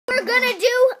gonna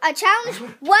do a challenge.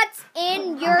 What's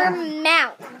in your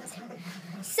mouth?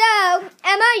 So,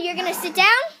 Emma, you're gonna sit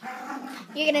down.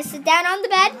 You're gonna sit down on the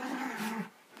bed.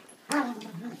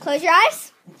 Close your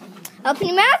eyes. Open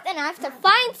your mouth, and I have to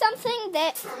find something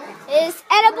that is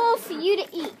edible for you to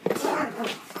eat.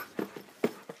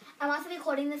 I'm also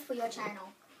recording this for your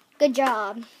channel. Good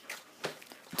job.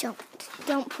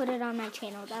 Don't put it on my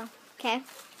channel though. Okay.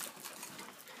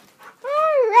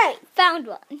 All right, found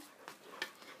one.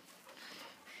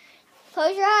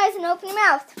 Close your eyes and open your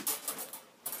mouth.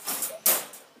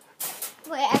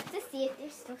 Wait, I have to see if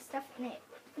there's still stuff in it.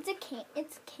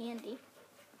 It's candy.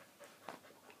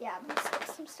 Yeah, there's still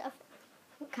some stuff.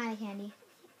 What kind of candy?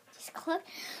 Just close.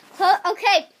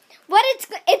 Okay. What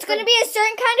it's going to be a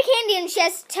certain kind of candy, and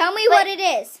just tell me what it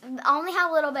is. I only have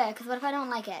a little bit, because what if I don't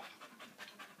like it?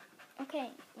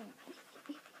 Okay.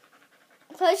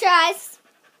 Close your eyes.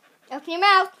 Open your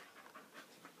mouth.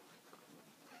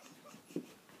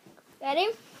 Ready?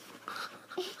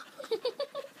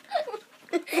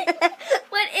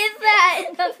 What is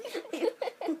that?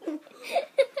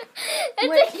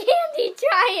 It's a candy.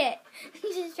 Try it.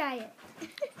 Just try it.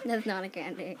 That's not a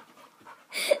candy.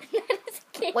 That is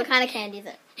candy. What kind of candy is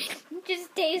it?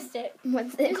 Just taste it.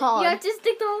 What's it called? You have to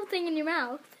stick the whole thing in your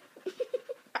mouth.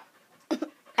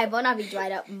 I will not be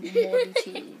dried up moldy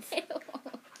cheese.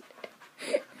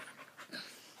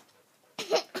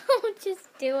 Oh, just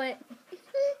do it.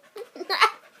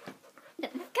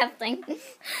 Disgusting. Okay.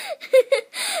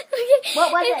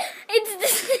 What was it?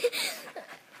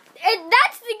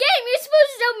 That's the game. You're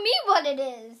supposed to tell me what it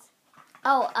is.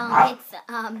 Oh, it's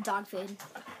dog food.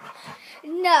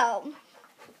 No,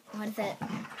 What is it?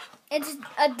 it's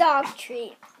a dog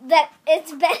treat that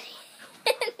it's been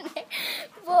in there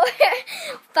for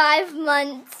 5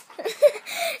 months,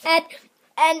 and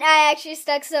I actually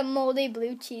stuck some moldy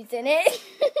blue cheese in it.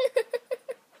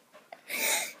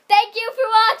 Thank you for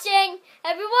watching.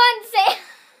 Everyone say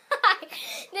hi.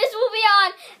 This will be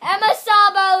on Emma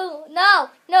Sabo. No,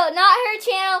 not her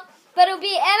channel, but it'll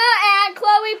be Emma and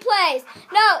Chloe Plays.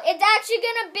 No, it's actually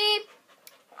going to be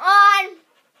on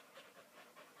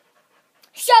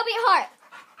Shelby Hart.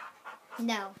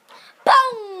 No.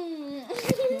 Boom!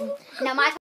 No, my